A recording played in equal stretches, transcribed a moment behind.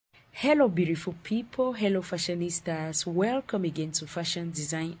Hello beautiful people, hello fashionistas, welcome again to Fashion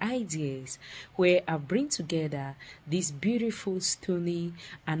Design Ideas, where I bring together this beautiful, stunning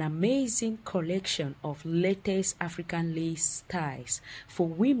and amazing collection of latest African lace styles for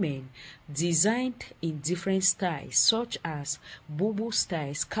women, designed in different styles such as bobo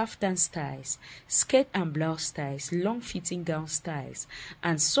styles, kaftan styles, skirt and blouse styles, long fitting gown styles,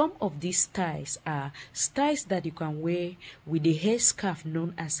 and some of these styles are styles that you can wear with a hair scarf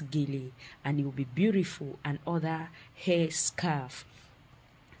known as gele, and it will be beautiful, and other hair scarf.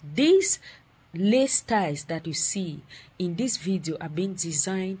 These lace styles that you see in this video are being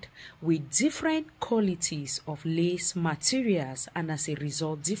designed with different qualities of lace materials, and as a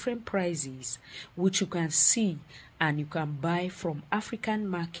result different prices, which you can see and you can buy from African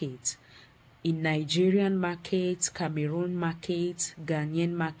markets, in Nigerian markets, Cameroon markets,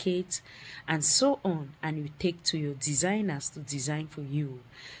 Ghanaian markets, and so on, and you take to your designers to design for you.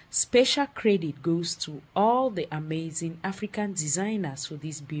 Special credit goes to all the amazing African designers for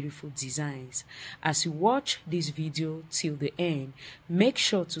these beautiful designs. As you watch this video till the end, make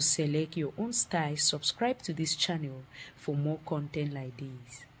sure to select your own style, subscribe to this channel for more content like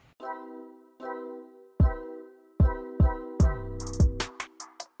this.